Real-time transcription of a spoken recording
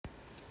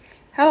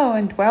Hello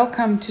and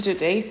welcome to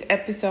today's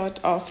episode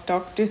of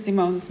Dr.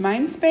 Simone's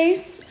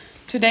Mindspace.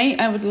 Today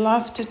I would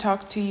love to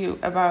talk to you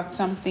about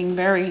something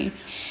very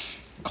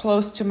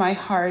close to my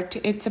heart.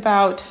 It's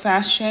about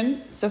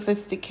fashion,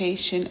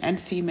 sophistication, and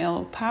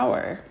female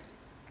power.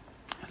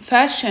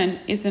 Fashion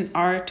is an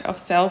art of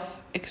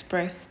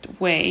self-expressed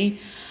way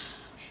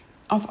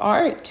of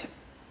art.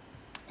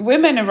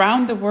 Women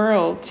around the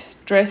world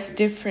dress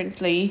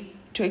differently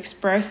to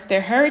express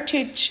their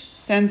heritage,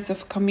 sense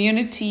of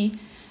community,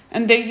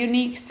 and their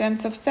unique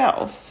sense of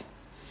self.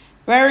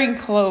 Wearing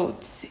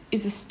clothes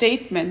is a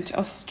statement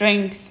of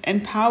strength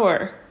and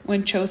power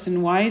when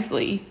chosen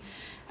wisely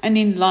and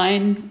in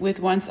line with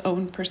one's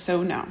own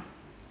persona.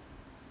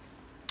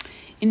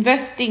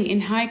 Investing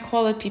in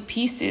high-quality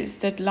pieces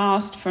that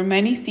last for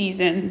many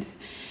seasons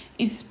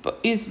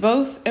is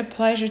both a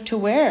pleasure to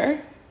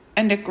wear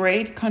and a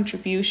great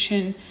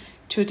contribution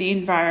to the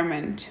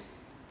environment.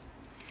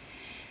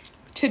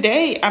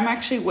 Today, I'm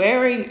actually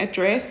wearing a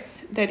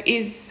dress that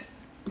is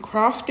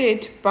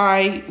crafted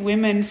by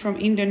women from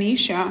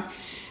Indonesia,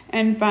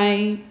 and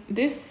by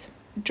this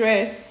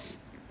dress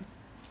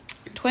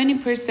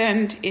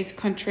 20% is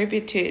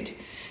contributed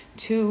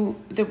to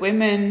the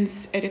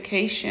women's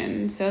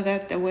education so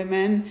that the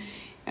women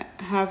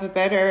have a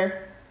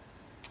better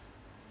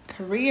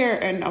career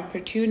and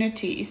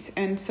opportunities.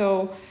 And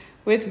so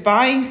with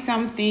buying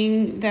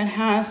something that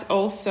has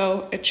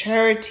also a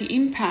charity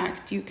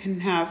impact, you can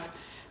have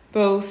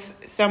both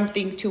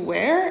something to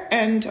wear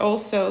and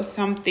also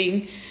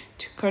something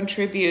to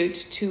contribute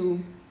to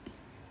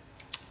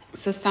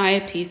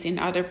societies in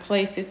other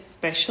places,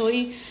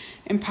 especially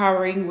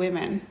empowering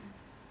women.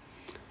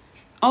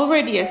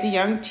 Already as a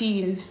young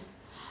teen,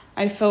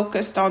 I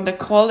focused on the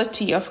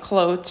quality of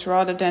clothes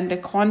rather than the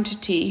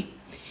quantity.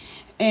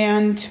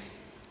 And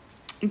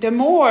the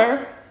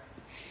more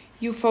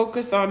you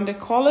focus on the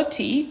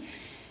quality,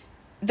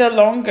 the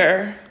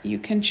longer you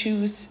can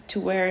choose to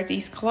wear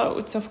these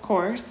clothes, of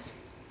course.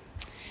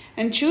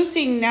 And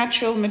choosing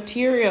natural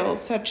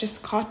materials such as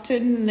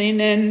cotton,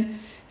 linen,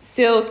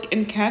 silk,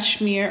 and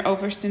cashmere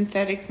over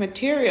synthetic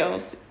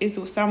materials is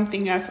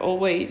something I've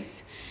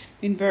always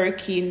been very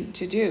keen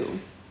to do.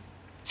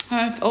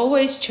 I've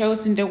always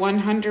chosen the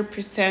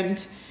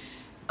 100%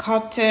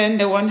 cotton,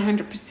 the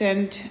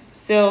 100%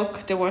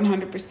 silk, the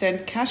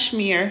 100%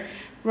 cashmere,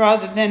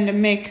 rather than the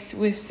mix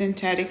with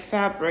synthetic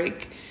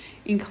fabric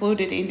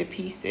included in the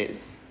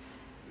pieces.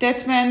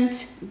 That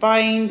meant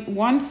buying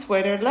one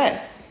sweater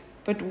less,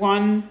 but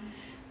one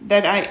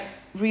that I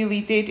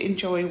really did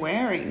enjoy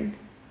wearing.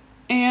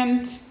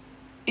 And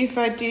if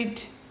I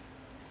did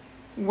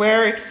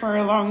wear it for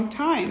a long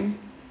time,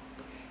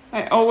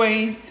 I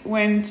always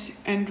went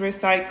and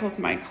recycled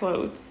my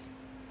clothes.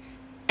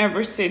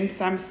 Ever since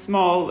I'm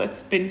small,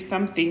 that's been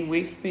something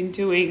we've been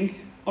doing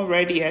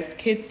already as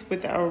kids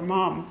with our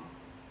mom.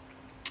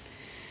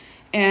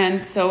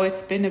 And so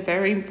it's been a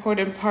very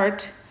important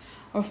part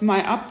of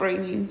my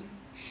upbringing.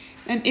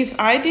 And if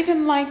I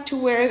didn't like to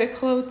wear the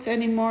clothes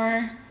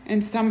anymore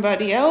and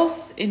somebody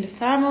else in the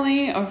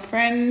family or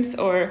friends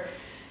or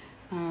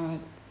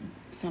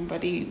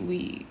somebody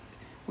we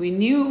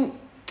knew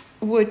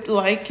would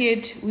like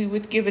it, we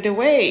would give it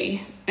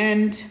away.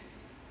 And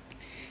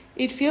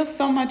it feels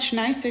so much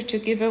nicer to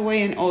give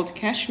away an old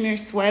cashmere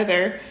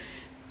sweater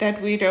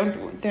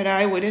that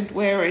I wouldn't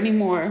wear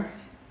anymore,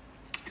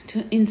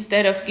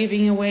 instead of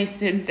giving away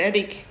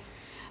synthetic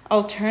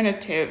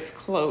alternative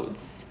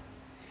clothes.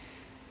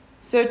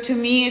 So to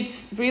me,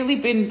 it's really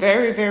been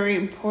very, very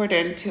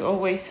important to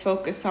always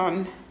focus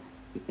on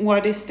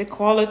what is the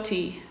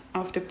quality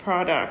of the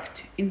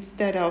product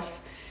instead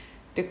of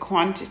the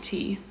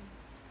quantity.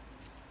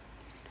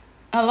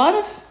 A lot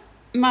of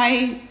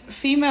my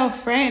female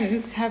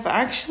friends have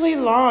actually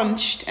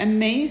launched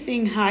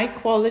amazing high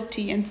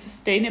quality and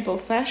sustainable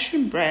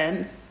fashion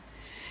brands.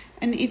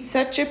 And it's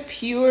such a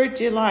pure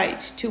delight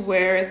to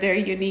wear their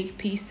unique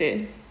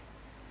pieces.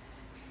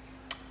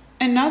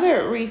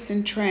 Another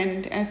recent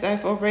trend, as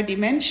I've already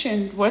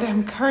mentioned, what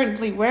I'm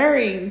currently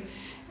wearing,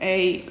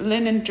 a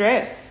linen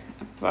dress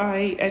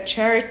by a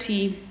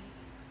charity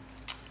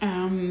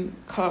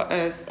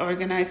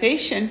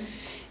organization,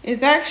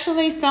 is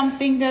actually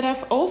something that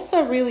I've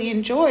also really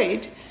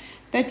enjoyed,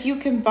 that you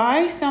can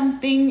buy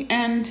something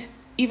and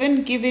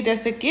even give it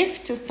as a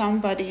gift to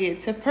somebody.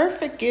 It's a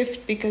perfect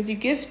gift because you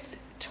gift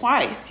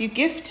twice. You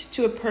gift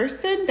to a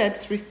person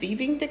that's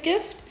receiving the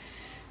gift,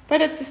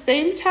 but at the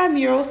same time,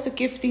 you're also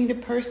gifting the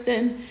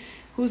person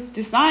who's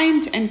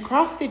designed and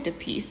crafted the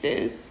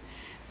pieces.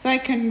 So I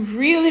can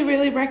really,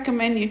 really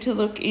recommend you to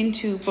look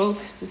into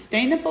both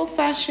sustainable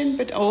fashion,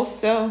 but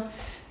also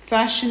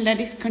fashion that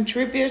is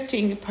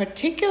contributing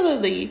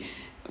particularly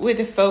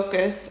with a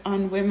focus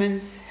on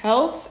women's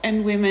health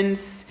and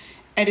women's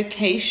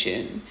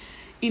education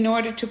in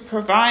order to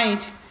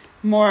provide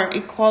more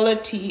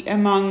equality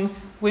among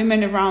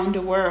women around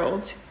the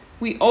world.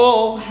 We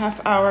all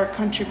have our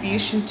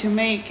contribution to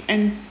make,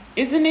 and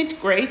isn't it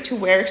great to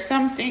wear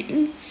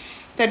something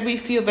that we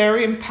feel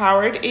very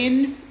empowered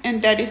in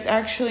and that is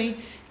actually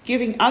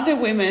giving other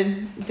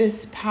women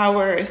this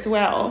power as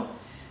well?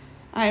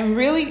 I'm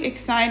really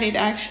excited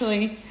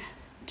actually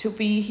to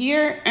be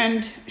here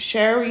and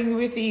sharing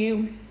with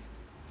you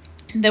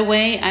the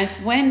way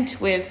I've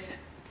went with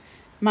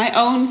my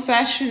own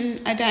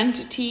fashion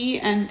identity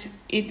and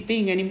it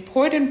being an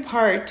important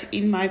part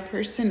in my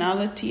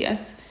personality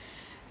as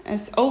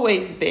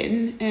always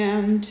been.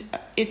 And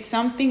it's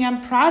something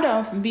I'm proud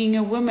of, being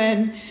a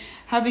woman,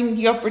 having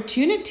the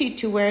opportunity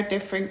to wear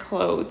different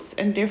clothes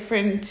and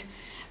different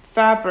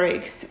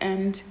fabrics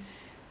and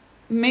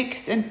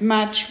mix and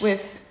match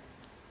with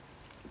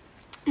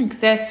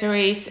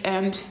accessories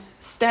and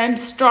stand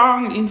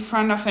strong in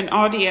front of an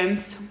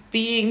audience,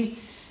 being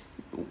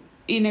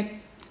in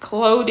a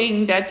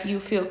clothing that you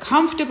feel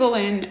comfortable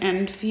in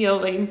and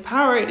feel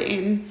empowered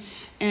in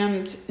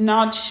and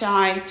not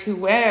shy to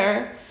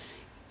wear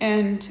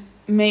and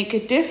make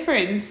a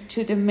difference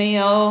to the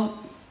male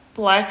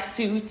black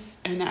suits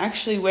and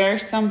actually wear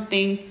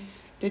something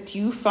that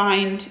you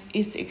find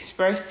is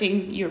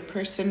expressing your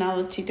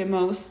personality the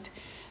most.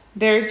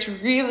 There's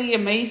really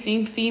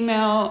amazing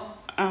female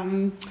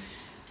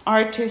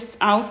artists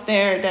out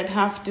there that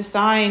have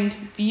designed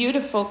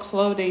beautiful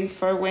clothing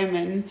for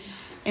women.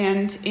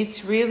 And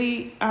it's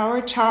really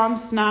our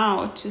chance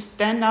now to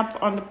stand up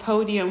on the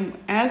podium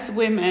as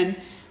women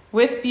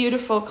with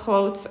beautiful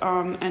clothes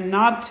on and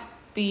not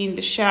be in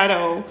the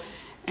shadow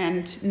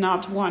and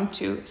not want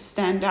to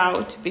stand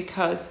out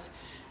because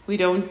we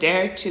don't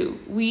dare to.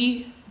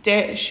 We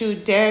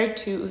should dare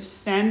to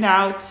stand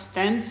out,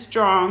 stand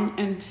strong,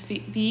 and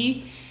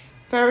be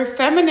very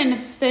feminine at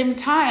the same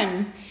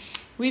time.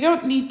 We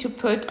don't need to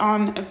put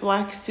on a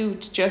black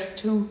suit just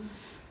to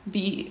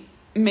be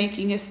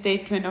making a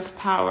statement of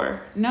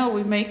power. No,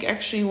 we make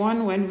actually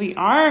one when we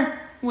are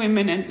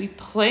women and we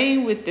play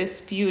with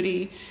this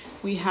beauty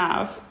we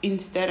have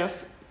instead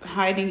of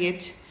hiding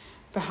it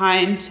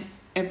behind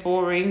a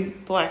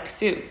boring black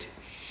suit.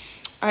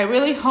 I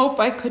really hope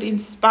I could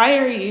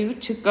inspire you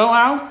to go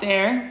out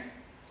there,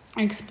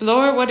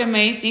 explore what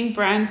amazing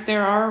brands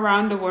there are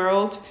around the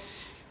world,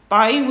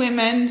 by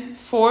women,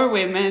 for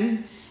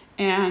women,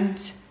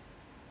 and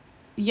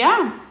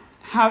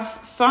have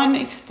fun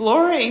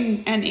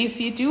exploring. And if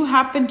you do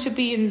happen to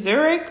be in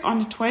Zurich on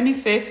the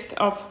 25th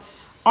of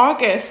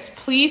August,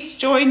 please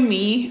join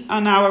me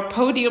on our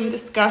podium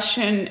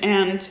discussion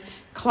and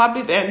club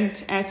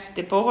event at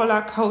the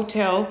Borolac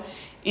Hotel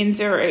in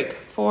Zurich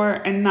for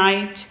a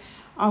night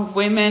of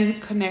women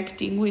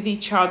connecting with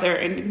each other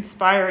and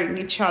inspiring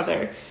each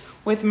other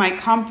with my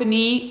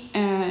company,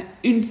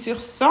 Une sur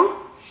Cent.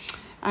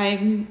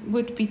 I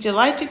would be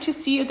delighted to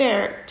see you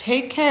there.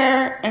 Take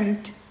care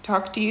and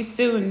talk to you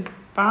soon.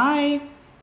 Bye.